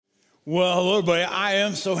Well, hello, everybody. I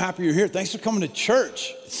am so happy you're here. Thanks for coming to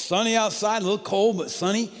church. It's sunny outside, a little cold, but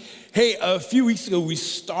sunny. Hey, a few weeks ago, we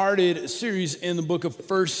started a series in the book of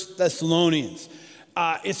First Thessalonians.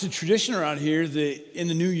 It's a tradition around here that in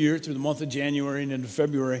the new year, through the month of January and into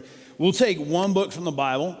February, we'll take one book from the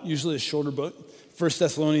Bible, usually a shorter book. First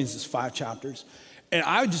Thessalonians is 5 chapters. And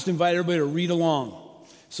I would just invite everybody to read along.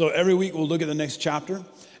 So every week, we'll look at the next chapter.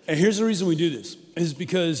 And here's the reason we do this, is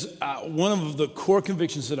because one of the core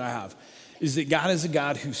convictions that I have is that God is a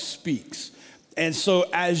God who speaks. And so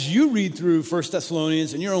as you read through 1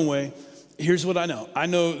 Thessalonians in your own way, here's what I know. I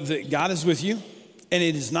know that God is with you, and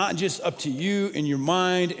it is not just up to you and your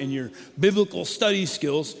mind and your biblical study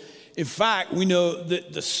skills. In fact, we know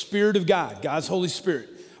that the Spirit of God, God's Holy Spirit,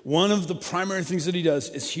 one of the primary things that he does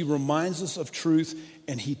is he reminds us of truth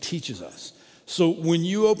and he teaches us. So when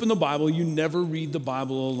you open the Bible, you never read the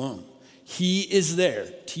Bible alone. He is there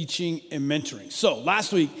teaching and mentoring. So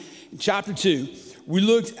last week, in chapter 2, we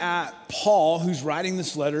looked at Paul, who's writing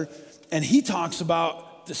this letter, and he talks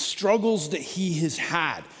about the struggles that he has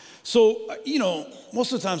had. So,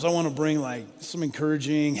 most of the times I want to bring like some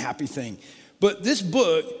encouraging, happy thing. But this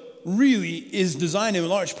book really is designed in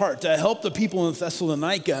large part to help the people in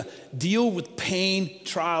Thessalonica deal with pain,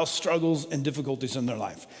 trials, struggles, and difficulties in their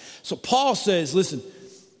life. So Paul says, listen,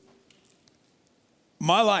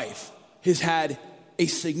 my life has had a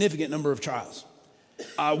significant number of trials.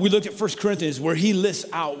 We looked at 1 Corinthians where he lists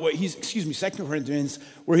out 2 Corinthians,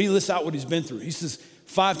 where he lists out what he's been through. He says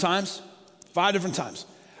 5 different times.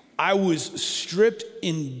 I was stripped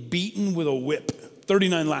and beaten with a whip,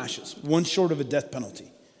 39 lashes, one short of a death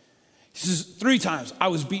penalty. He says 3 times I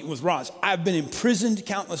was beaten with rods. I've been imprisoned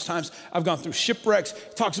countless times. I've gone through shipwrecks.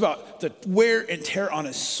 He talks about the wear and tear on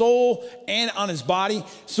his soul and on his body.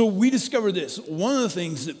 So we discovered this. One of the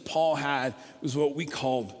things that Paul had was what we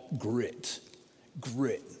called grit.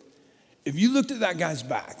 Grit. If you looked at that guy's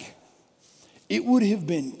back, it would have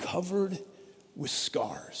been covered with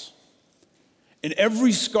scars. And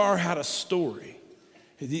every scar had a story.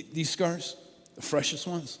 These scars, the freshest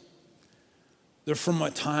ones, they're from my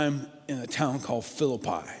time in a town called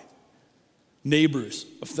Philippi, neighbors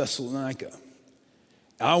of Thessalonica.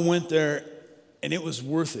 I went there and it was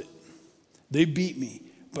worth it. They beat me,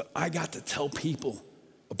 but I got to tell people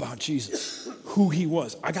about Jesus, who he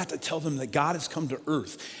was. I got to tell them that God has come to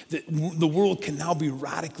earth, that the world can now be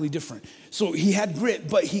radically different. So he had grit,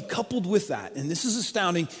 but he coupled with that, and this is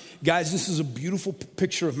astounding. Guys, this is a beautiful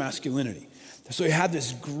picture of masculinity. So he had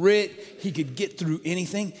this grit, he could get through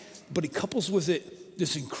anything, but he couples with it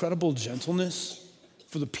this incredible gentleness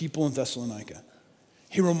for the people in Thessalonica.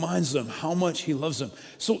 He reminds them how much he loves them.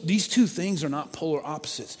 So these two things are not polar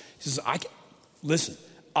opposites. He says, listen,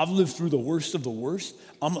 I've lived through the worst of the worst.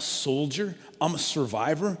 I'm a soldier, I'm a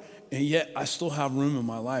survivor, and yet I still have room in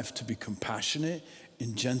my life to be compassionate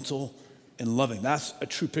and gentle and loving. That's a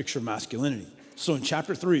true picture of masculinity. So in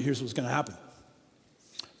chapter 3, here's what's going to happen.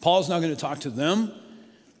 Paul's now going to talk to them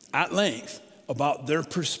at length about their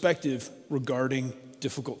perspective regarding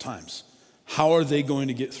difficult times. How are they going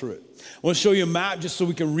to get through it? I want to show you a map just so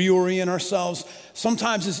we can reorient ourselves.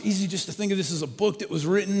 Sometimes it's easy just to think of this as a book that was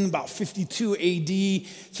written about 52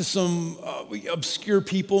 AD to some obscure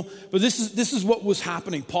people. But this is what was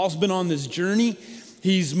happening. Paul's been on this journey.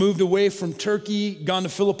 He's moved away from Turkey, gone to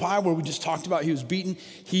Philippi, where we just talked about he was beaten.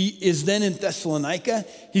 He is then in Thessalonica.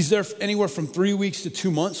 He's there anywhere from 3 weeks to 2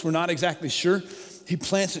 months. We're not exactly sure. He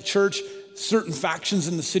plants a church. Certain factions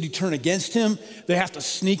in the city turn against him. They have to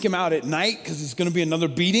sneak him out at night because it's going to be another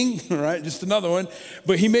beating, right? Just another one.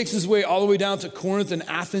 But he makes his way all the way down to Corinth and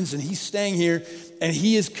Athens, and he's staying here, and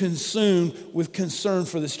he is consumed with concern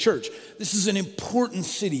for this church. This is an important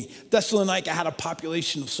city. Thessalonica had a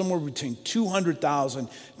population of somewhere between 200,000,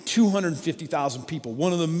 250,000 people,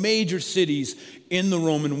 one of the major cities in the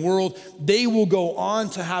Roman world. They will go on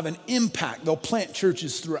to have an impact. They'll plant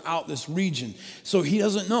churches throughout this region. So he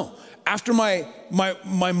doesn't know. After my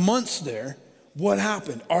months there, what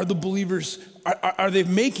happened? Are the believers, are they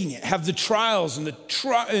making it? Have the trials and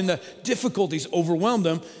the difficulties overwhelmed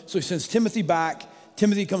them? So he sends Timothy back.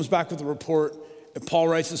 Timothy comes back with a report, and Paul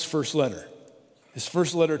writes his first letter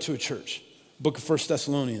to a church, book of 1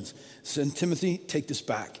 Thessalonians. Send Timothy, take this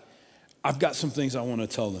back. I've got some things I want to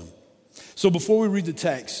tell them. So before we read the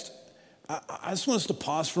text, I just want us to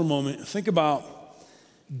pause for a moment and think about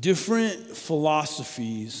different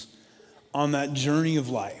philosophies on that journey of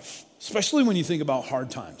life, especially when you think about hard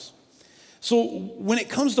times. So when it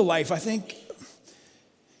comes to life, I think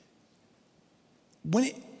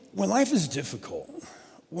when life is difficult,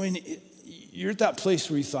 when you're at that place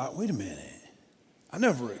where you thought, wait a minute, I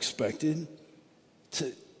never expected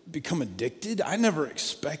become addicted. I never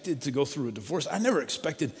expected to go through a divorce. I never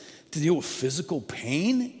expected to deal with physical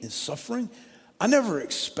pain and suffering. I never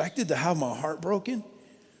expected to have my heart broken.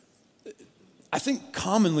 I think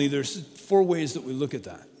commonly there's 4 ways that we look at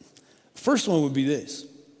that. First one would be this.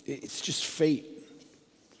 It's just fate.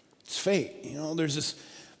 It's fate. You know, there's this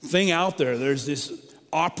thing out there. There's this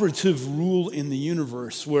operative rule in the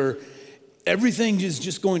universe where everything is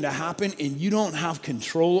just going to happen and you don't have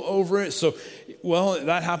control over it. So, well,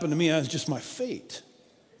 that happened to me. That's just my fate.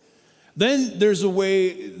 Then there's a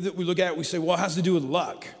way that we look at it. We say, well, it has to do with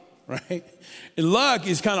luck, right? And luck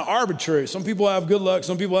is kind of arbitrary. Some people have good luck.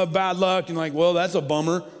 Some people have bad luck. And like, well, that's a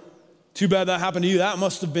bummer. Too bad that happened to you. That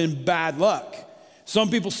must have been bad luck. Some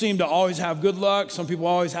people seem to always have good luck. Some people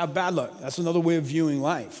always have bad luck. That's another way of viewing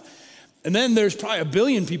life. And then there's probably a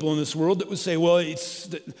billion people in this world that would say, well, it's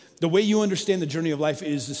the way you understand the journey of life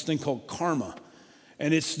is this thing called karma.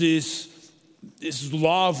 And it's this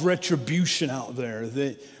law of retribution out there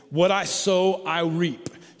that what I sow, I reap.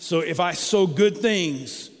 So if I sow good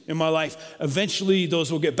things in my life, eventually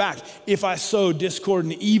those will get back. If I sow discord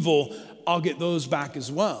and evil, I'll get those back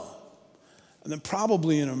as well. And then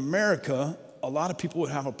probably in America, a lot of people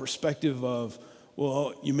would have a perspective of,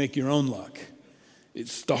 well, you make your own luck.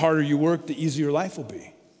 It's the harder you work, the easier your life will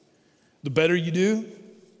be. The better you do,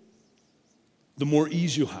 the more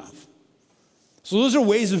ease you'll have. So those are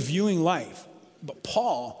ways of viewing life. But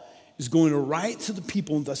Paul is going to write to the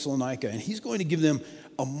people in Thessalonica, and he's going to give them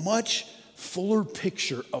a much fuller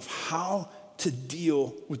picture of how to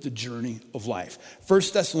deal with the journey of life. 1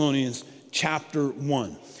 Thessalonians chapter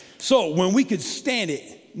 1. So when we could stand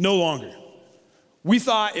it no longer, we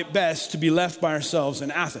thought it best to be left by ourselves in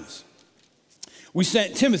Athens. We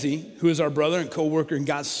sent Timothy, who is our brother and co-worker in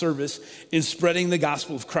God's service in spreading the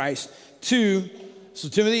gospel of Christ so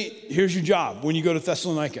Timothy, here's your job when you go to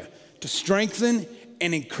Thessalonica, to strengthen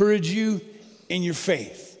and encourage you in your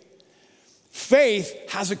faith.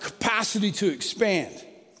 Faith has a capacity to expand,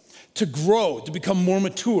 to grow, to become more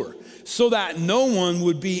mature, so that no one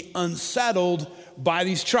would be unsettled by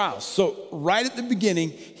these trials. So right at the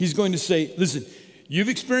beginning, he's going to say, listen, you've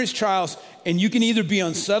experienced trials and you can either be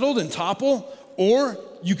unsettled and topple, or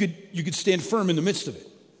you could stand firm in the midst of it.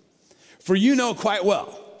 For you know quite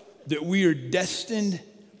well that we are destined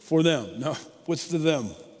for them. No, what's the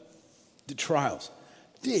them? The trials.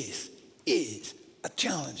 This is a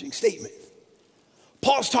challenging statement.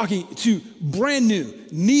 Paul's talking to brand new,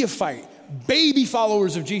 neophyte, baby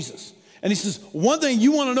followers of Jesus. And he says, one thing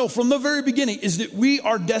you want to know from the very beginning is that we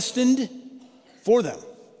are destined for them.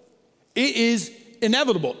 It is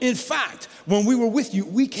inevitable. In fact, when we were with you,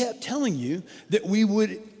 we kept telling you that we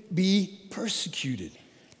would be persecuted.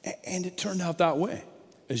 And it turned out that way,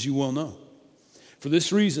 as you well know. For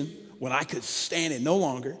this reason, when I could stand it no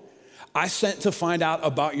longer, I sent to find out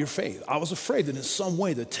about your faith. I was afraid that in some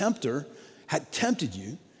way the tempter had tempted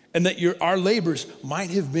you and that our labors might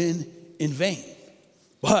have been in vain.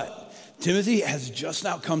 But Timothy has just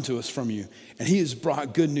now come to us from you, and he has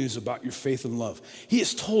brought good news about your faith and love. He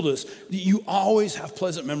has told us that you always have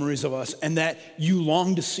pleasant memories of us and that you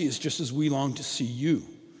long to see us just as we long to see you.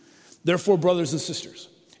 Therefore, brothers and sisters,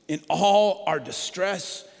 in all our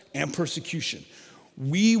distress and persecution,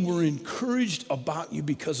 we were encouraged about you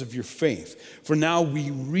because of your faith. For now we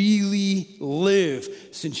really live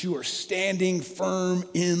since you are standing firm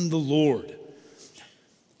in the Lord.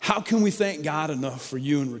 How can we thank God enough for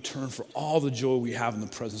you in return for all the joy we have in the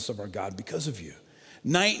presence of our God because of you?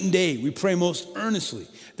 Night and day, we pray most earnestly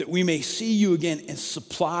that we may see you again and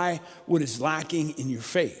supply what is lacking in your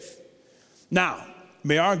faith. Now,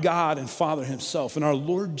 may our God and Father himself and our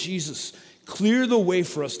Lord Jesus clear the way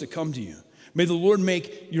for us to come to you. May the Lord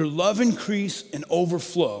make your love increase and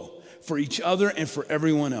overflow for each other and for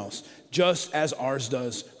everyone else, just as ours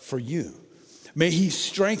does for you. May he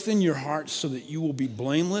strengthen your hearts so that you will be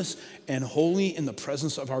blameless and holy in the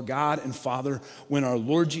presence of our God and Father when our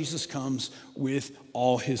Lord Jesus comes with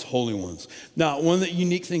all his holy ones. Now, one of the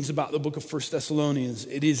unique things about the book of 1 Thessalonians,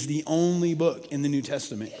 it is the only book in the New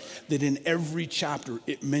Testament that in every chapter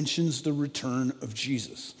it mentions the return of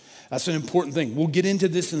Jesus. That's an important thing. We'll get into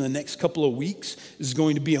this in the next couple of weeks. This is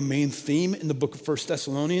going to be a main theme in the book of 1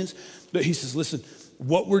 Thessalonians. But he says, listen,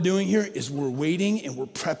 what we're doing here is we're waiting and we're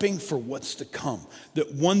prepping for what's to come.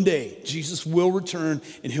 That one day Jesus will return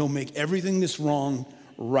and he'll make everything that's wrong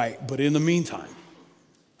right. But in the meantime,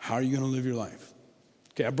 how are you going to live your life?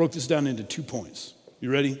 Okay, I broke this down into 2 points.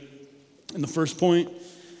 You ready? And the first point,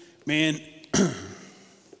 man,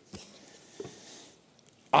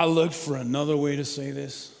 I looked for another way to say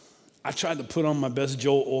this. I tried to put on my best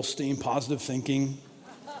Joel Osteen positive thinking.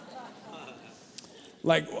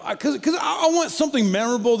 Like, because I want something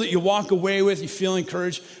memorable that you walk away with, you feel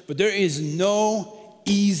encouraged, but there is no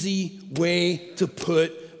easy way to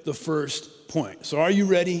put the first point. So are you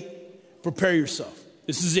ready? Prepare yourself.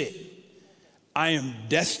 This is it. I am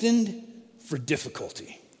destined for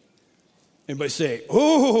difficulty. Anybody say,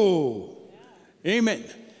 oh, amen.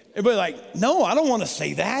 Everybody like, no, I don't want to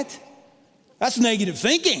say that. That's negative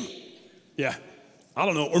thinking. Yeah, I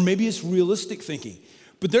don't know. Or maybe it's realistic thinking.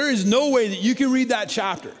 But there is no way that you can read that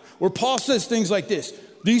chapter where Paul says things like this.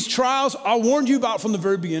 These trials I warned you about from the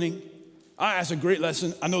very beginning. That's a great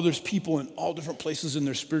lesson. I know there's people in all different places in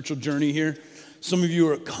their spiritual journey here. Some of you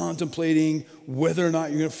are contemplating whether or not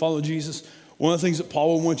you're going to follow Jesus. One of the things that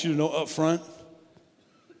Paul would want you to know up front,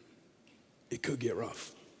 it could get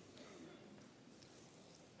rough.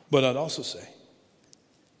 But I'd also say,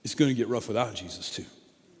 it's going to get rough without Jesus too.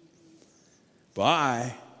 But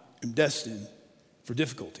I am destined for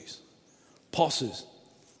difficulties. Paul says,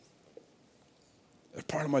 they're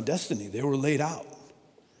part of my destiny. They were laid out.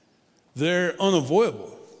 They're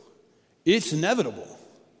unavoidable. It's inevitable.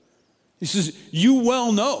 He says, you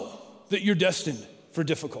well know that you're destined for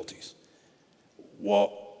difficulties.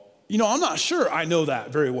 Well, I'm not sure I know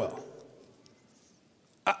that very well.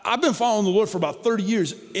 I've been following the Lord for about 30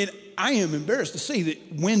 years, and I am embarrassed to say that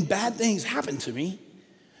when bad things happen to me,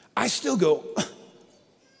 I still go,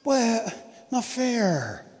 well, not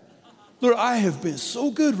fair. Lord, I have been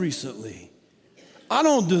so good recently. I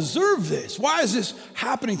don't deserve this. Why is this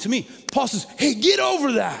happening to me? Paul says, hey, get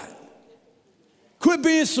over that. Quit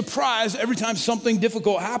being surprised every time something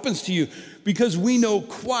difficult happens to you, because we know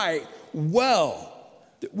quite well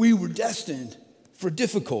that we were destined for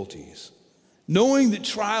difficulties. Knowing that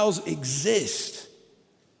trials exist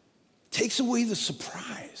takes away the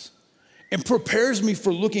surprise and prepares me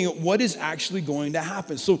for looking at what is actually going to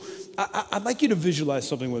happen. So I'd like you to visualize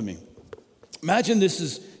something with me. Imagine this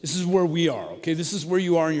is where we are, okay? This is where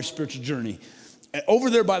you are in your spiritual journey. And over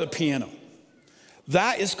there by the piano,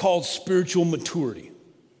 that is called spiritual maturity,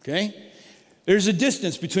 okay? There's a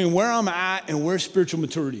distance between where I'm at and where spiritual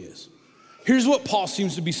maturity is. Here's what Paul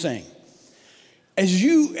seems to be saying. As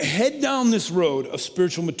you head down this road of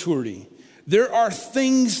spiritual maturity, there are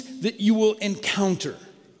things that you will encounter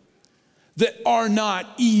that are not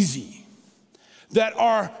easy, that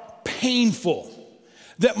are painful,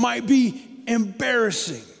 that might be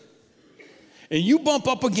embarrassing. And you bump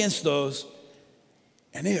up against those,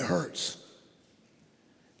 and it hurts.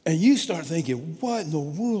 And you start thinking, what in the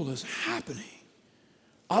world is happening?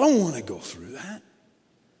 I don't want to go through that.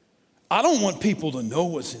 I don't want people to know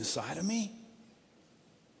what's inside of me.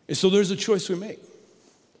 And so there's a choice we make.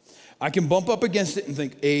 I can bump up against it and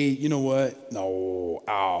think, hey, you know what? No,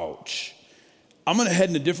 ouch. I'm going to head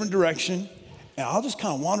in a different direction, and I'll just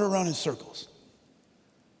kind of wander around in circles.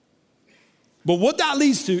 But what that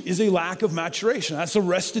leads to is a lack of maturation. That's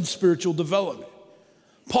arrested spiritual development.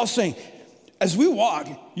 Paul's saying, as we walk,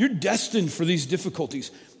 you're destined for these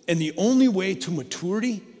difficulties. And the only way to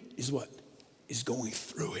maturity is what? Is going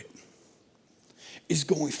through it. Is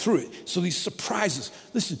going through it. So these surprises,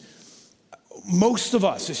 listen, most of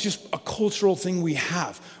us, it's just a cultural thing we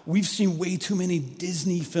have. We've seen way too many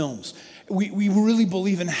Disney films. We really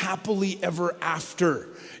believe in happily ever after.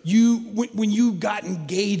 When you got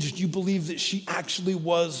engaged, you believed that she actually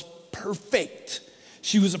was perfect.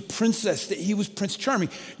 She was a princess, that he was Prince Charming.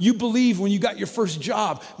 You believe when you got your first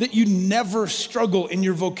job that you'd never struggle in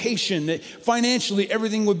your vocation, that financially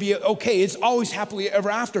everything would be okay. It's always happily ever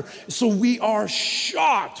after. So we are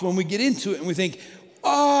shocked when we get into it and we think,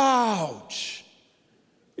 ouch,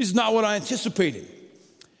 this is not what I anticipated.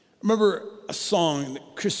 I remember a song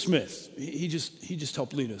that Chris Smith, he just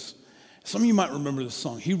helped lead us. Some of you might remember this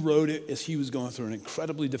song. He wrote it as he was going through an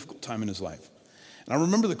incredibly difficult time in his life. And I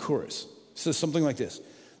remember the chorus. It says something like this: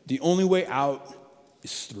 the only way out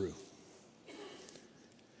is through.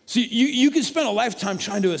 See, you can spend a lifetime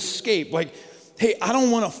trying to escape. Like, hey, I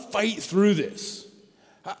don't want to fight through this.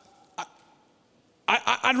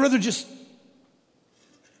 I'd rather just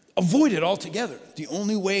avoid it altogether. The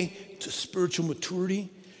only way to spiritual maturity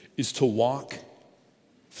is to walk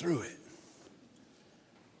through it.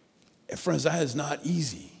 And friends, that is not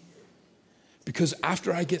easy. Because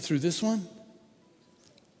after I get through this one,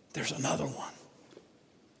 there's another one.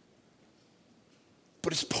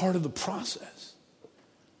 But it's part of the process.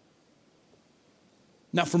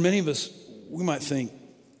 Now, for many of us, we might think,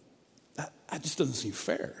 that just doesn't seem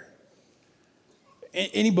fair.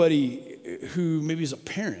 Anybody who maybe is a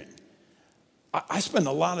parent, I spend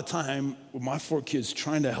a lot of time with my 4 kids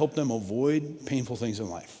trying to help them avoid painful things in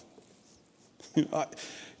life.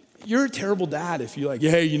 You're a terrible dad if you're like,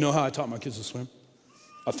 hey, you know how I taught my kids to swim?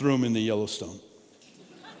 I threw them in the Yellowstone.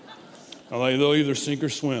 Like, they'll either sink or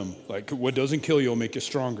swim. Like, what doesn't kill you will make you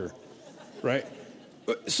stronger, right?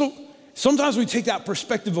 So sometimes we take that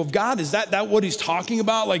perspective of God. Is that what he's talking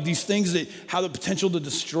about? Like these things that have the potential to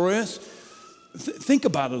destroy us? Think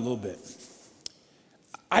about it a little bit.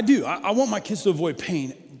 I do. I want my kids to avoid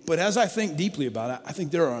pain. But as I think deeply about it, I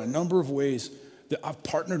think there are a number of ways that I've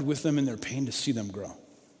partnered with them in their pain to see them grow.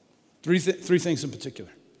 Three things in particular.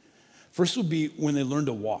 First would be when they learn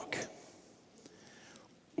to walk.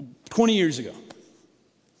 20 years ago,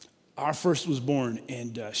 our first was born,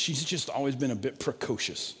 and she's just always been a bit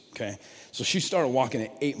precocious, okay? So she started walking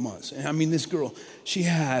at 8 months. And I mean, this girl, she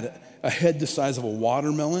had a head the size of a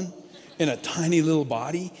watermelon and a tiny little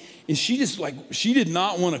body. And she did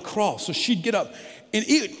not want to crawl. So she'd get up, and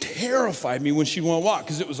it terrified me when she wanted to walk,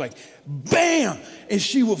 because it was like, bam! And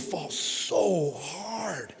she would fall so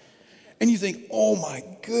hard. And you think, oh my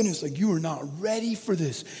goodness, like you are not ready for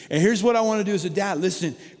this. And here's what I want to do as a dad.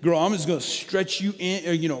 Listen, girl, I'm just going to stretch you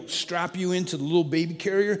in, strap you into the little baby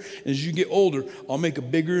carrier. And as you get older, I'll make a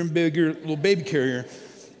bigger and bigger little baby carrier,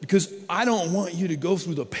 because I don't want you to go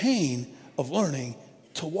through the pain of learning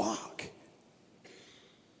to walk.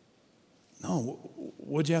 No,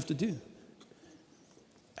 what'd you have to do?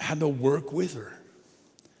 I had to work with her.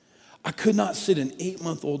 I could not sit an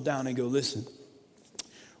 8-month-old down and go, listen,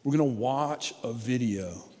 we're going to watch a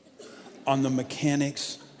video on the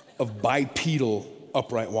mechanics of bipedal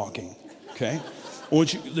upright walking, okay?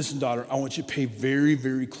 Listen, daughter, I want you to pay very,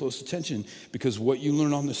 very close attention, because what you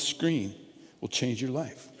learn on the screen will change your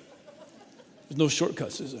life. There's no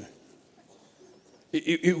shortcuts, is there?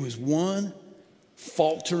 It was one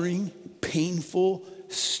faltering, painful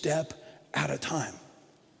step at a time.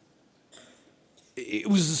 It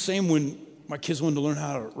was the same when my kids wanted to learn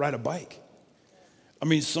how to ride a bike. I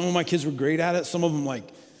mean, some of my kids were great at it. Some of them, like,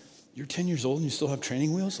 you're 10 years old and you still have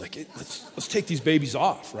training wheels? Like, let's take these babies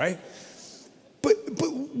off, right? But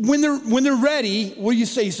when they're ready, what do you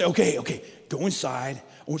say? You say, okay, go inside.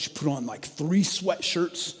 I want you to put on like 3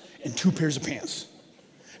 sweatshirts and 2 pairs of pants.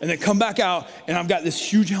 And then come back out, and I've got this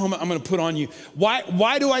huge helmet I'm gonna put on you.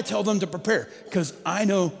 Why do I tell them to prepare? Because I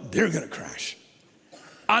know they're gonna crash.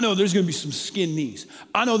 I know there's gonna be some skinned knees.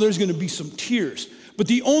 I know there's gonna be some tears. But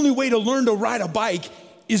the only way to learn to ride a bike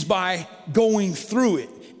is by going through it,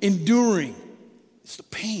 enduring. It's the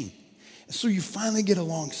pain. And so you finally get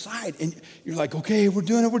alongside, and you're like, okay, we're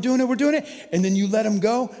doing it. And then you let them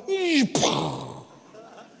go,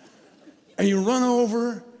 and you run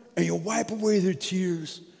over, and you wipe away their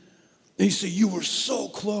tears. And you say, you were so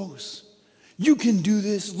close. You can do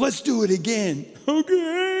this. Let's do it again.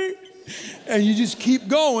 Okay. And you just keep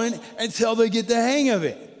going until they get the hang of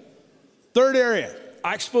it. Third area,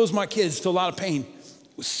 I exposed my kids to a lot of pain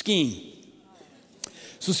with skiing.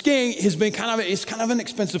 So skiing has been kind of an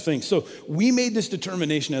expensive thing. So we made this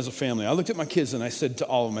determination as a family. I looked at my kids and I said to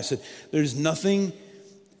all of them, I said, there's nothing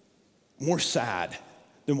more sad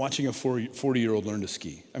than watching a 40-year-old learn to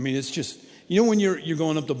ski. I mean, it's just, when you're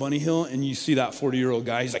going up the bunny hill and you see that 40-year-old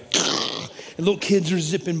guy, he's like, and little kids are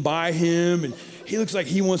zipping by him, and he looks like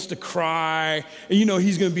he wants to cry, and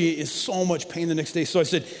he's gonna be in so much pain the next day. So I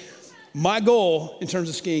said, my goal in terms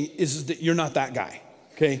of skiing is that you're not that guy,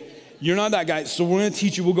 okay? You're not that guy, so we're gonna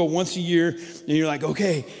teach you. We'll go once a year, and you're like,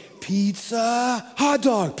 okay, pizza, hot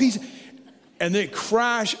dog, pizza. And they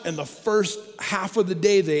crash, and the first half of the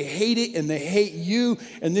day, they hate it, and they hate you,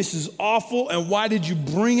 and this is awful, and why did you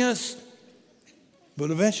bring us?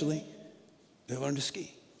 But eventually, they learn to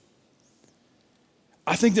ski.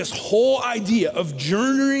 I think this whole idea of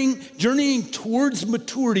journeying towards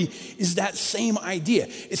maturity is that same idea.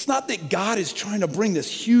 It's not that God is trying to bring this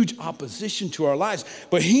huge opposition to our lives,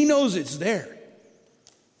 but he knows it's there.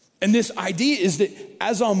 And this idea is that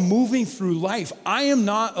as I'm moving through life, I am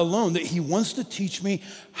not alone, that he wants to teach me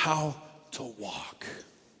how to walk.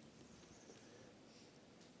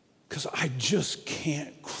 Because I just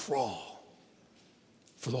can't crawl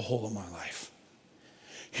for the whole of my life.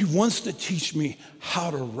 He wants to teach me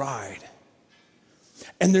how to ride.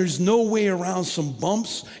 And there's no way around some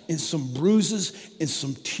bumps and some bruises and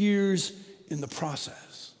some tears in the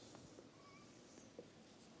process.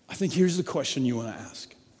 I think here's the question you want to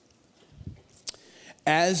ask.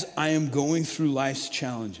 As I am going through life's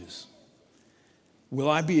challenges, will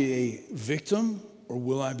I be a victim or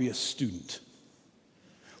will I be a student?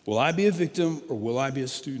 Will I be a victim or will I be a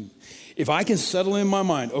student? If I can settle in my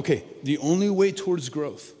mind, okay, the only way towards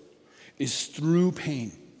growth is through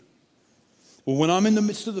pain. Well, when I'm in the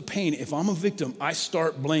midst of the pain, if I'm a victim, I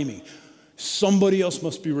start blaming. Somebody else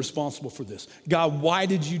must be responsible for this. God, why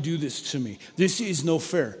did you do this to me? This is no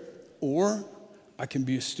fair. Or I can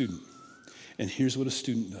be a student. And here's what a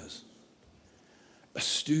student does. A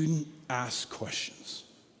student asks questions.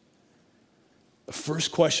 The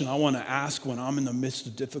first question I want to ask when I'm in the midst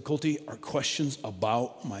of difficulty are questions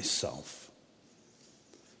about myself.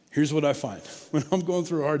 Here's what I find when I'm going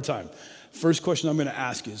through a hard time. First question I'm going to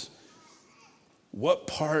ask is, what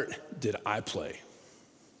part did I play?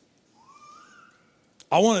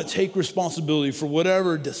 I want to take responsibility for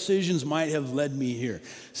whatever decisions might have led me here.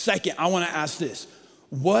 Second, I want to ask this,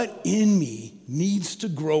 what in me needs to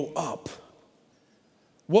grow up?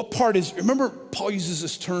 What part is, remember Paul uses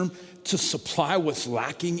this term to supply what's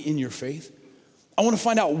lacking in your faith? I want to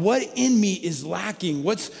find out what in me is lacking,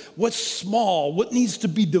 what's small, what needs to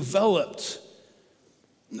be developed.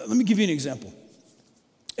 Let me give you an example.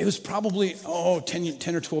 It was probably,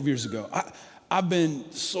 10 or 12 years ago. I've been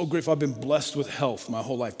so grateful. I've been blessed with health my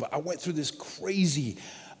whole life, but I went through this crazy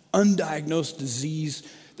undiagnosed disease.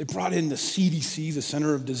 They brought in the CDC, the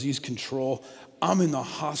Center of Disease Control. I'm in the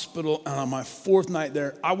hospital, and on my fourth night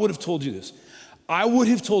there, I would have told you this. I would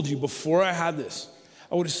have told you before I had this,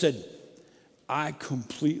 I would have said, I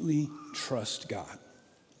completely trust God.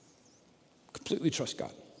 Completely trust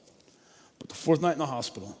God. But the fourth night in the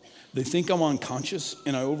hospital, they think I'm unconscious,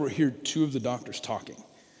 and I overhear two of the doctors talking.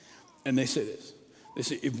 And they say this. They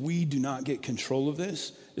say, if we do not get control of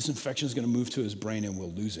this infection is going to move to his brain and we'll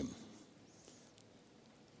lose him.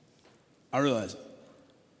 I realized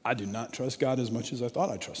I do not trust God as much as I thought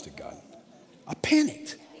I trusted God. I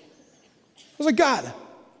panicked. I was like, God,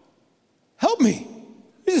 help me.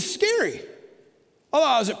 This is scary. Although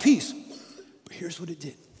I was at peace. But here's what it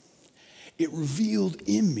did. It revealed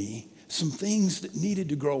in me some things that needed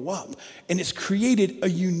to grow up. And it's created a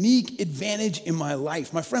unique advantage in my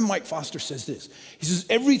life. My friend Mike Foster says this. He says,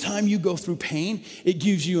 every time you go through pain, it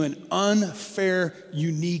gives you an unfair,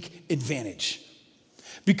 unique advantage.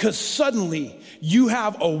 Because suddenly you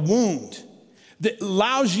have a wound that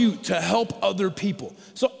allows you to help other people.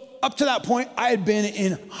 So up to that point, I had been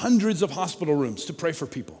in hundreds of hospital rooms to pray for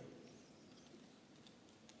people.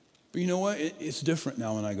 But you know what? It's different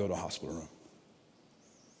now when I go to a hospital room.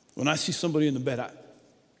 When I see somebody in the bed,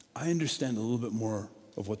 I understand a little bit more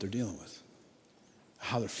of what they're dealing with,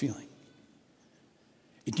 how they're feeling.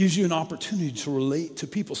 It gives you an opportunity to relate to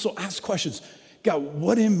people. So ask questions. God,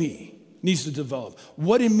 what in me needs to develop?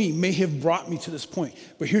 What in me may have brought me to this point?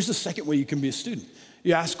 But here's the second way you can be a student.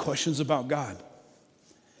 You ask questions about God.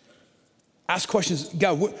 Ask questions,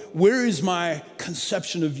 God, where is my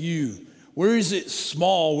conception of you? Where is it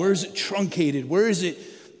small? Where is it truncated? Where is it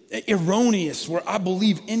erroneous, where I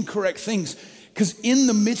believe incorrect things? Because in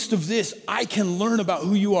the midst of this, I can learn about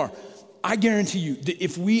who you are. I guarantee you that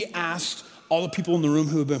if we asked all the people in the room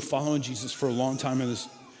who have been following Jesus for a long time in this,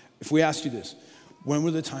 if we asked you this, when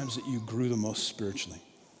were the times that you grew the most spiritually?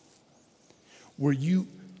 Where you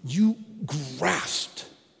grasped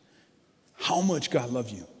how much God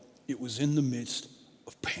loved you? It was in the midst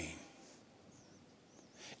of pain.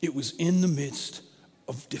 It was in the midst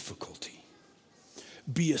of difficulty.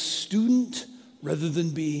 Be a student rather than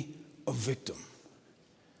be a victim.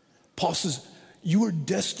 Paul says, you are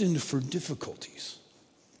destined for difficulties.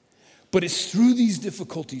 But it's through these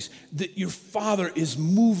difficulties that your Father is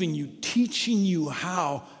moving you, teaching you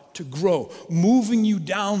how to grow, moving you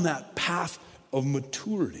down that path of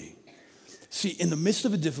maturity. See, in the midst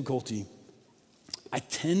of a difficulty, I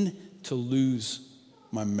tend to lose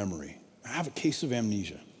my memory. I have a case of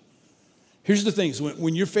amnesia. Here's the things,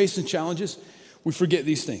 when you're facing challenges, we forget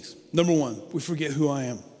these things. Number one, we forget who I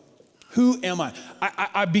am. Who am I?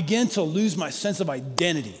 I begin to lose my sense of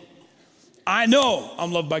identity. I know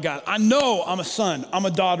I'm loved by God. I know I'm a son. I'm a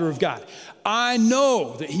daughter of God. I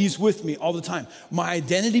know that he's with me all the time. My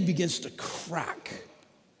identity begins to crack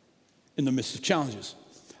in the midst of challenges.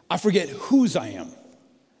 I forget whose I am.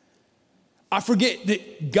 I forget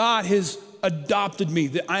that God has adopted me,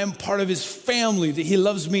 that I am part of his family, that he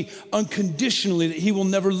loves me unconditionally, that he will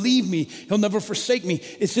never leave me, he'll never forsake me.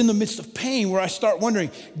 It's in the midst of pain where I start wondering,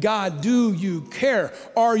 God, do you care?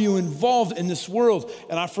 Are you involved in this world?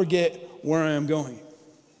 And I forget where I am going.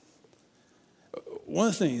 One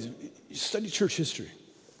of the things, you study church history,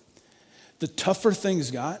 the tougher things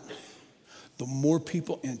got, the more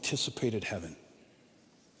people anticipated heaven.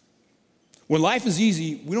 When life is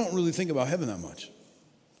easy, we don't really think about heaven that much.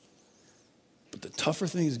 But the tougher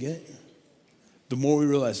things get, the more we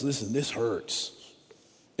realize, listen, this hurts.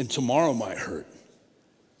 And tomorrow might hurt.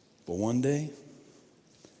 But one day,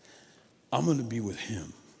 I'm going to be with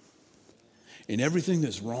him. And everything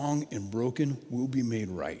that's wrong and broken will be made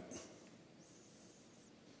right.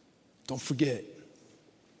 Don't forget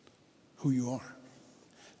who you are.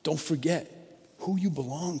 Don't forget who you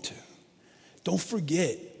belong to. Don't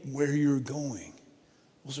forget where you're going.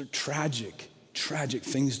 Those are tragic tragic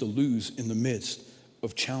things to lose in the midst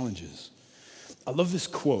of challenges. I love this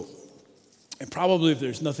quote. And probably if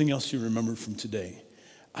there's nothing else you remember from today,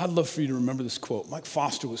 I'd love for you to remember this quote. Mike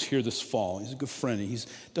Foster was here this fall. He's a good friend, and he's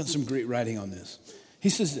done some great writing on this. He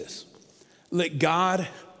says this: let God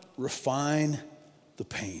refine the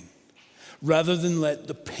pain rather than let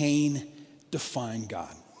the pain define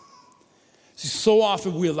God. See, so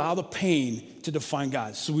often we allow the pain to define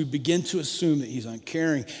God. So we begin to assume that he's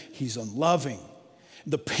uncaring, he's unloving.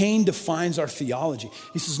 The pain defines our theology.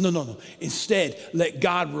 He says, no. Instead, let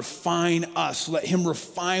God refine us. Let him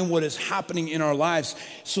refine what is happening in our lives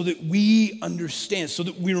so that we understand, so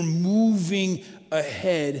that we're moving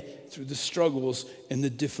ahead through the struggles and the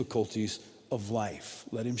difficulties of life.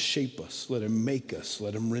 Let him shape us. Let him make us.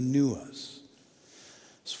 Let him renew us.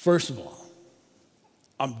 So first of all,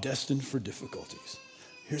 I'm destined for difficulties.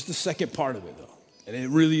 Here's the second part of it, though, and it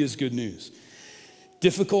really is good news.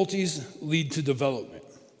 Difficulties lead to development,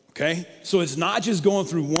 okay? So it's not just going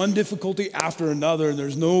through one difficulty after another and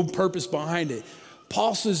there's no purpose behind it.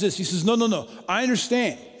 Paul says this, he says, no, I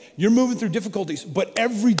understand. You're moving through difficulties, but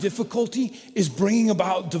every difficulty is bringing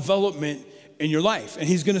about development in your life. And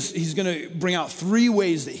he's gonna bring out 3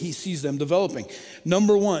 ways that he sees them developing.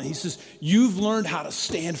 Number 1, he says, you've learned how to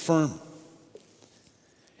stand firm.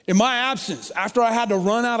 In my absence, after I had to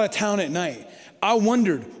run out of town at night, I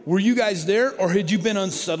wondered, were you guys there or had you been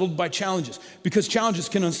unsettled by challenges? Because challenges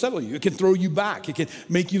can unsettle you. It can throw you back. It can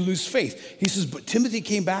make you lose faith. He says, but Timothy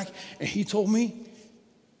came back and he told me,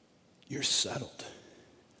 you're settled.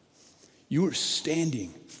 You are standing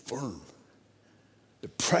firm. The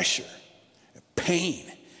pressure,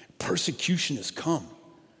 pain, persecution has come.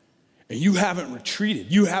 And you haven't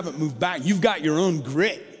retreated. You haven't moved back. You've got your own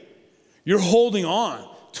grit. You're holding on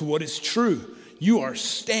to what is true. You are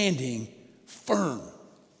standing firm.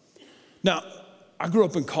 Now, I grew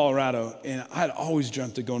up in Colorado, and I had always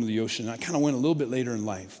dreamt of going to the ocean. I kind of went a little bit later in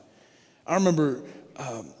life. I remember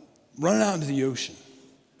running out into the ocean.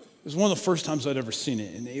 It was one of the first times I'd ever seen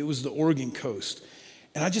it, and it was the Oregon coast.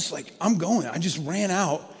 And I just I'm going. I just ran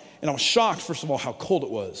out, and I was shocked, first of all, how cold it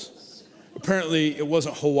was. Apparently, it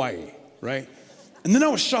wasn't Hawaii, right? And then I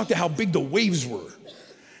was shocked at how big the waves were.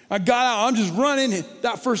 I got out, I'm just running, and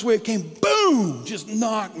that first wave came, boom, just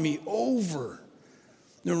knocked me over.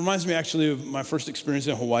 It reminds me actually of my first experience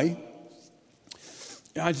in Hawaii.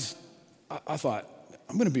 I thought,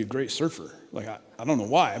 I'm gonna be a great surfer. I don't know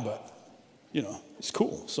why, but it's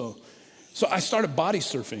cool. So I started body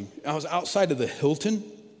surfing. I was outside of the Hilton,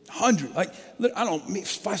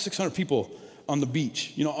 500-600 people on the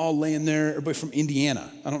beach, all laying there, everybody from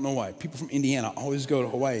Indiana. I don't know why, people from Indiana always go to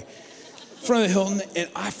Hawaii. In front of the Hilton, and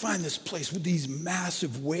I find this place with these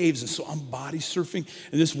massive waves, and so I'm body surfing,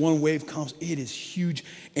 and this one wave comes, it is huge,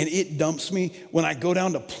 and it dumps me. When I go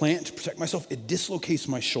down to plant to protect myself, it dislocates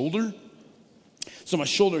my shoulder, so my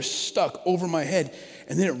shoulder's stuck over my head,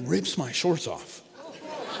 and then it rips my shorts off.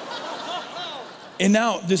 And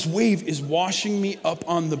now this wave is washing me up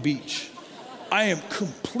on the beach. I am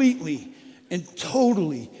completely and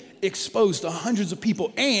totally exposed to hundreds of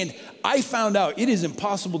people, and I found out it is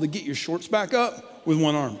impossible to get your shorts back up with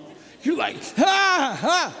one arm. You're like,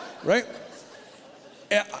 right?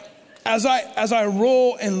 And as I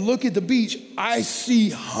roll and look at the beach, I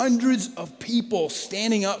see hundreds of people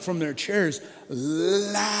standing up from their chairs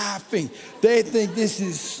laughing. They think this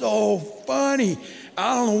is so funny.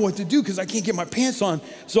 I don't know what to do because I can't get my pants on,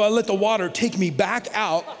 so I let the water take me back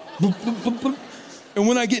out. And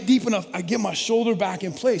when I get deep enough, I get my shoulder back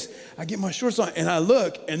in place. I get my shorts on, and I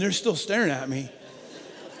look, and they're still staring at me.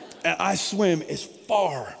 And I swim as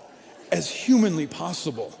far as humanly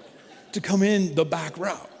possible to come in the back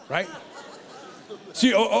route, right?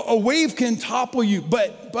 See, a wave can topple you,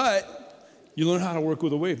 but you learn how to work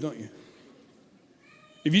with a wave, don't you?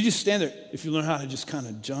 If you just stand there, if you learn how to just kind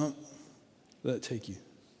of jump, let it take you.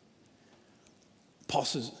 Paul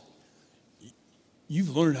says,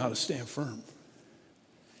 you've learned how to stand firm.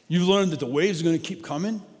 You've learned that the waves are going to keep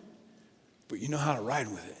coming, but you know how to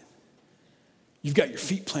ride with it. You've got your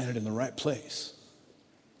feet planted in the right place.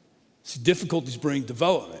 See, difficulties bring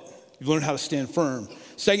development. You've learned how to stand firm.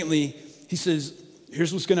 Secondly, he says,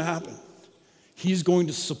 here's what's going to happen. He's going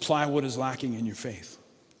to supply what is lacking in your faith.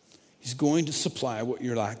 He's going to supply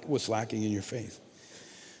what's lacking in your faith.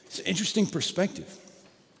 It's an interesting perspective.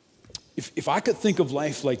 If I could think of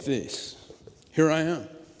life like this, here I am.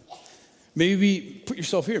 Maybe put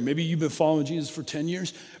yourself here. Maybe you've been following Jesus for 10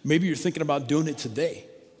 years. Maybe you're thinking about doing it today.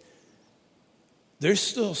 There's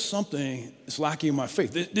still something that's lacking in my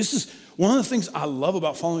faith. This is one of the things I love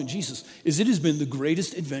about following Jesus is it has been the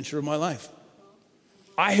greatest adventure of my life.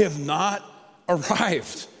 I have not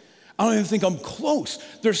arrived. I don't even think I'm close.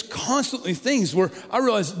 There's constantly things where I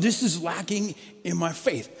realize this is lacking in my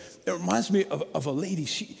faith. It reminds me of a lady.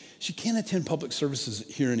 She can't attend public services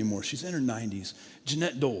here anymore. She's in her 90s.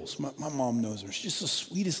 Jeanette Doles, my mom knows her. She's just the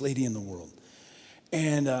sweetest lady in the world.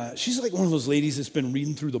 And she's like one of those ladies that's been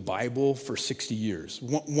reading through the Bible for 60 years,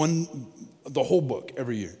 the whole book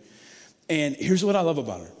every year. And here's what I love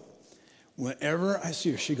about her. Whenever I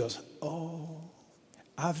see her, she goes, oh,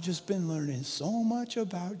 I've just been learning so much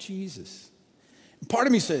about Jesus. And part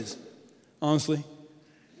of me says, honestly,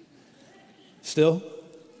 still?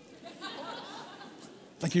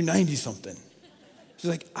 Like you're 90-something. She's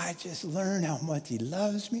like, I just learned how much he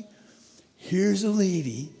loves me. Here's a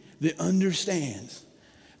lady that understands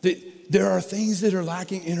that there are things that are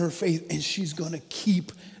lacking in her faith, and she's going to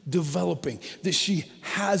keep developing, that she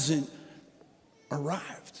hasn't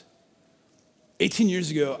arrived. 18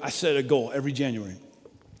 years ago, I set a goal every January.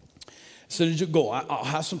 I set a goal. I'll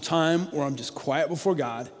have some time where I'm just quiet before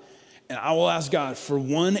God, and I will ask God for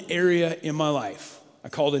one area in my life. I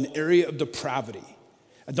call it an area of depravity.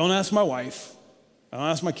 I don't ask my wife. I don't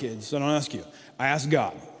ask my kids. I don't ask you. I ask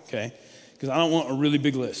God, okay? Because I don't want a really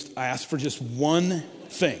big list. I ask for just one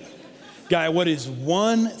thing. Guy, what is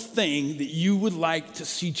one thing that you would like to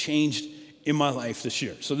see changed in my life this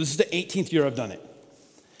year? So this is the 18th year I've done it.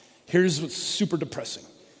 Here's what's super depressing.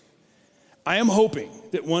 I am hoping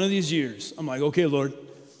that one of these years, I'm like, okay, Lord,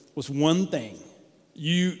 what's one thing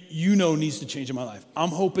you know needs to change in my life? I'm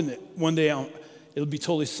hoping that one day it'll be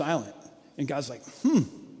totally silent. And God's like,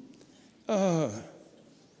 I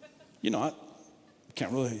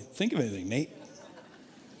can't really think of anything, Nate.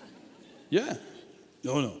 Yeah.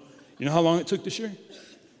 No. You know how long it took this year?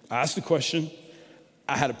 I asked the question.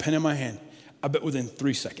 I had a pen in my hand. I bet within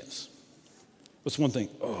 3 seconds. What's one thing?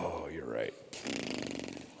 Oh, you're right.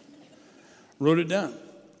 Wrote it down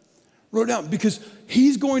because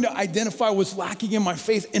he's going to identify what's lacking in my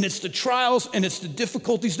faith, and it's the trials and it's the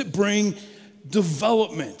difficulties that bring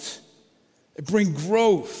development. They bring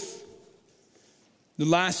growth. And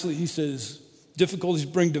lastly, he says, difficulties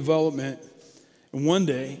bring development. And one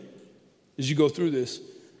day, as you go through this,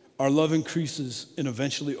 our love increases and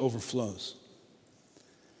eventually overflows.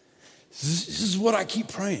 This is what I keep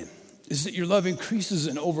praying, is that your love increases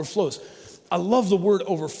and overflows. I love the word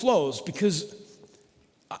overflows because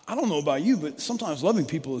I don't know about you, but sometimes loving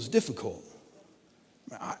people is difficult.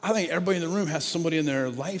 I think everybody in the room has somebody in their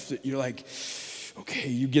life that you're like, okay,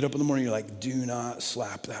 you get up in the morning, you're like, do not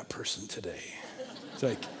slap that person today. It's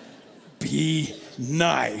like, be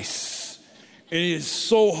nice. And it is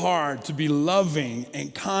so hard to be loving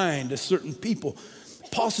and kind to certain people.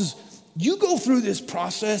 Paul says, you go through this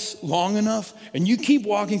process long enough and you keep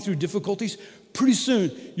walking through difficulties, pretty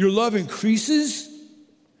soon your love increases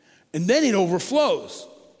and then it overflows.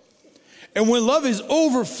 And when love is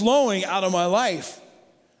overflowing out of my life,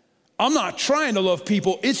 I'm not trying to love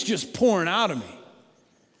people, it's just pouring out of me.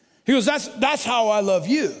 He goes, that's how I love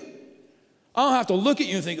you. I don't have to look at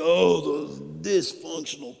you and think, oh, those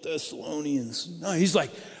dysfunctional Thessalonians. No, he's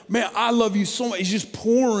like, man, I love you so much. He's just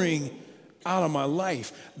pouring out of my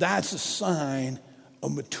life. That's a sign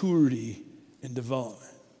of maturity and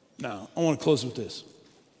development. Now, I want to close with this.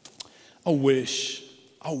 I wish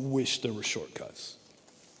there were shortcuts.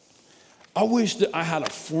 I wish that I had a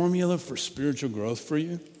formula for spiritual growth for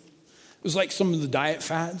you. It was like some of the diet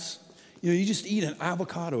fads. You know, you just eat an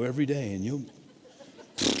avocado every day and you'll...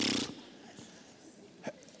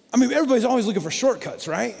 I mean, everybody's always looking for shortcuts,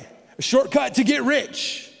 right? A shortcut to get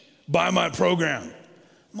rich. Buy my program.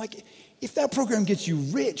 I'm like, if that program gets you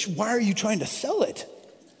rich, why are you trying to sell it?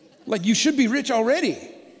 Like, you should be rich already.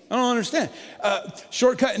 I don't understand.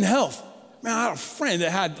 Shortcut in health. Man, I had a friend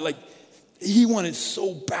that had, he wanted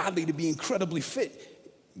so badly to be incredibly fit.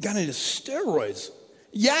 Got into steroids.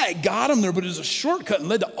 Yeah, it got him there, but it was a shortcut and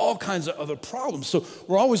led to all kinds of other problems. So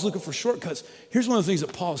we're always looking for shortcuts. Here's one of the things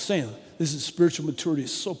that Paul is saying. This is spiritual maturity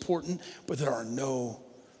is so important, but there are no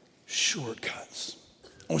shortcuts.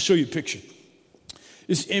 I want to show you a picture.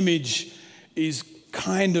 This image is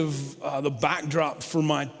kind of the backdrop for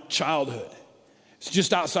my childhood. It's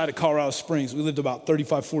just outside of Colorado Springs. We lived about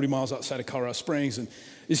 35, 40 miles outside of Colorado Springs, and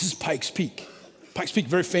this is Pikes Peak. Pikes Peak,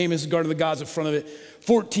 very famous, Garden of the Gods in front of it,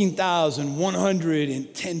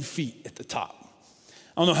 14,110 feet at the top.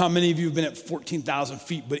 I don't know how many of you have been at 14,000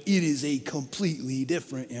 feet, but it is a completely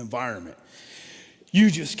different environment.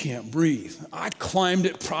 You just can't breathe. I climbed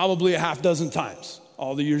it probably a half dozen times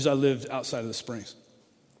all the years I lived outside of the Springs.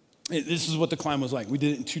 This is what the climb was like. We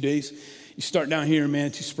did it in 2 days. You start down here in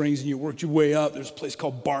Manitou Springs and you work your way up. There's a place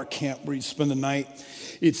called Bar Camp where you spend the night.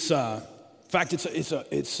 It's a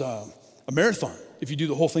marathon if you do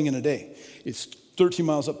the whole thing in a day. It's 13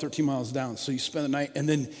 miles up, 13 miles down. So you spend the night, and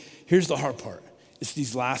then here's the hard part. It's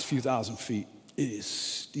these last few thousand feet. It is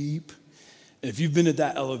steep. And if you've been at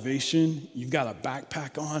that elevation, you've got a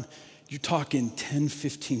backpack on, you're talking 10,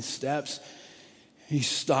 15 steps, you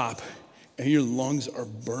stop, and your lungs are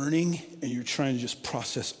burning, and you're trying to just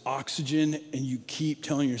process oxygen, and you keep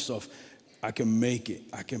telling yourself, I can make it,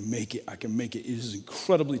 I can make it, I can make it. It is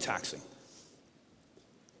incredibly taxing.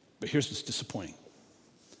 But here's what's disappointing.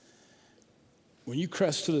 When you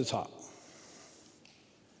crest to the top,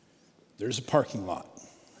 there's a parking lot,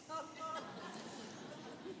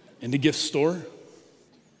 and a gift store,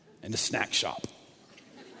 and a snack shop.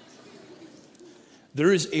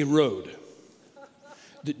 There is a road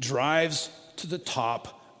that drives to the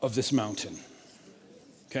top of this mountain,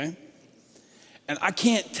 okay? And I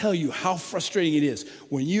can't tell you how frustrating it is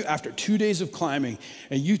when you, after 2 days of climbing,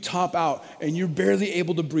 and you top out, and you're barely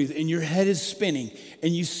able to breathe, and your head is spinning,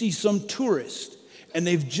 and you see some tourist, and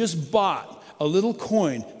they've just bought a little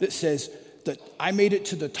coin that says that I made it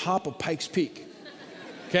to the top of Pikes Peak,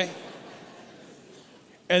 okay?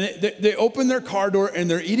 And they open their car door, and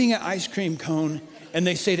they're eating an ice cream cone, and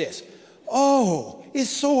they say this, oh, it's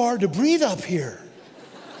so hard to breathe up here.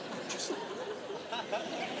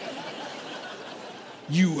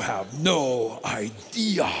 You have no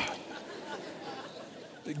idea.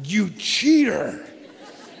 You cheater.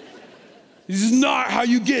 This is not how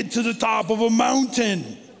you get to the top of a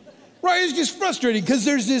mountain. Right? It's just frustrating because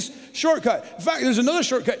there's this shortcut. In fact, there's another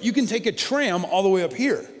shortcut. You can take a tram all the way up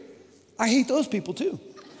here. I hate those people too.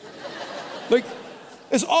 Like,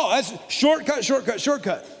 that's shortcut, shortcut,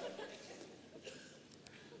 shortcut.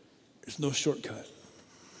 There's no shortcut.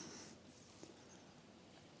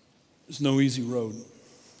 There's no easy road.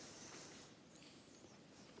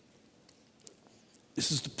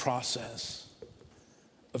 This is the process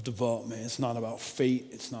of development. It's not about fate.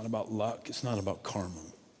 It's not about luck. It's not about karma.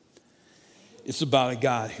 It's about a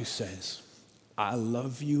God who says, I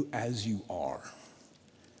love you as you are,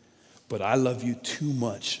 but I love you too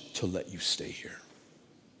much to let you stay here.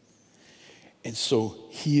 And so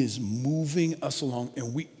he is moving us along,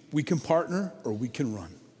 and we can partner or we can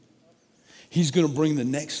run. He's going to bring the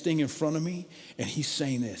next thing in front of me, and he's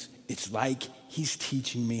saying this. It's like he's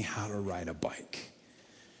teaching me how to ride a bike.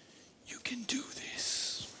 You can do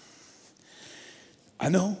this. I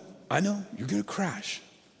know, you're going to crash,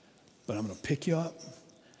 but I'm going to pick you up.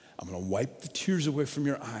 I'm going to wipe the tears away from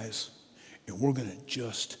your eyes, and we're going to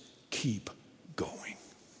just keep going.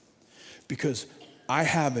 Because I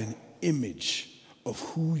have an image of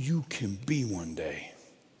who you can be one day,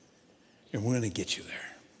 and we're going to get you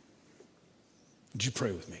there. Would you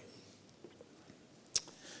pray with me?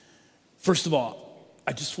 First of all,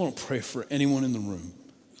 I just want to pray for anyone in the room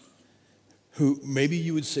who maybe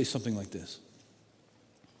you would say something like this.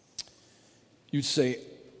 You'd say,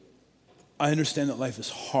 I understand that life is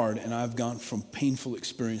hard and I've gone from painful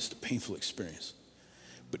experience to painful experience.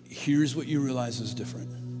 But here's what you realize is different.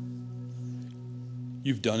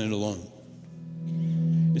 You've done it alone.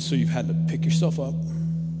 And so you've had to pick yourself up.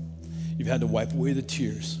 You've had to wipe away the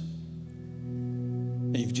tears.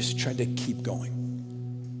 And you've just tried to keep going.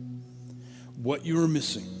 What you are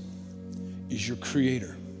missing is your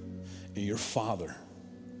Creator and your Father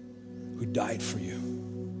who died for you,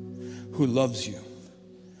 who loves you,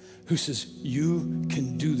 who says, you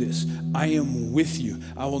can do this. I am with you.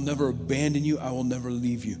 I will never abandon you. I will never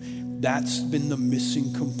leave you. That's been the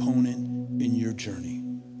missing component in your journey.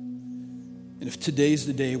 And if today's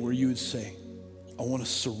the day where you would say, I want to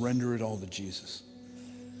surrender it all to Jesus.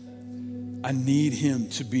 I need him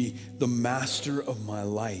to be the master of my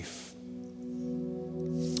life.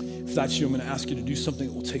 If that's you, I'm going to ask you to do something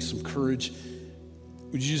that will take some courage.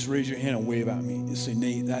 Would you just raise your hand and wave at me and say,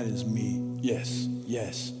 Nate, that is me. Yes,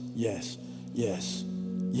 yes, yes, yes,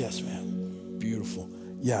 yes, ma'am. Beautiful.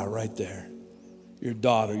 Yeah, right there. Your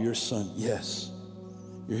daughter, your son, yes.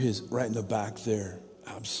 You're his, right in the back there.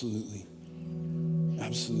 Absolutely.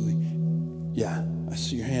 Absolutely. Yeah, I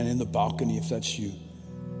see your hand in the balcony if that's you.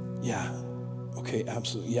 Yeah. Okay,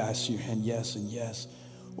 absolutely. Yeah, I see your hand. Yes and yes.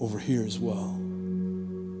 Over here as well.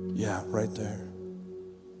 Yeah, right there.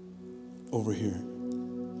 Over here.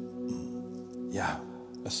 Yeah,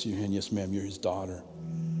 I see your hand. Yes, ma'am, you're his daughter.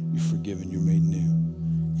 You're forgiven. You're made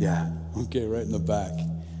new. Yeah, okay, right in the back.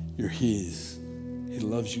 You're his. He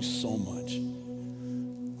loves you so much.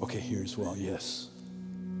 Okay, here as well. Yes.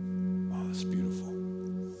 Oh, that's beautiful.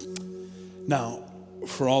 Now,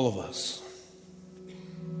 for all of us,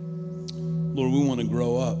 Lord, we want to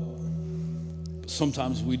grow up, but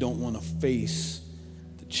sometimes we don't want to face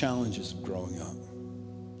the challenges of growing up.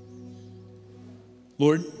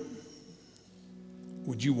 Lord,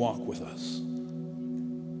 would you walk with us?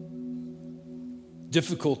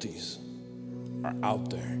 Difficulties are out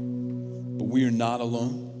there, but we are not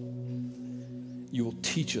alone. You will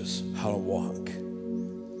teach us how to walk.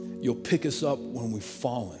 You'll pick us up when we've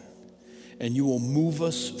fallen, and you will move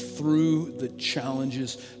us through the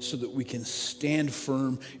challenges so that we can stand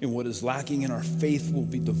firm in what is lacking, and our faith will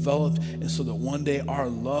be developed, and so that one day our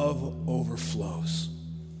love overflows.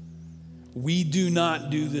 We do not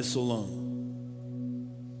do this alone.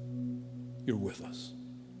 You're with us.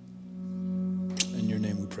 In your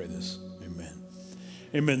name we pray this. Amen.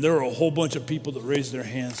 Amen. There are a whole bunch of people that raised their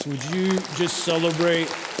hands. Would you just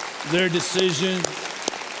celebrate their decision?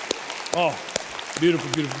 Oh,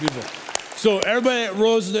 beautiful, beautiful, beautiful. So everybody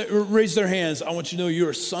that raised their hands, I want you to know you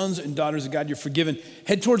are sons and daughters of God. You're forgiven.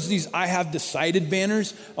 Head towards these I have decided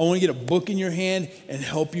banners. I want to get a book in your hand and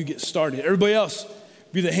help you get started. Everybody else,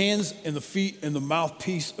 be the hands and the feet and the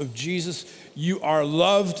mouthpiece of Jesus. You are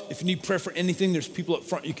loved. If you need prayer for anything, there's people up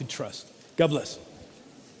front you can trust. God bless.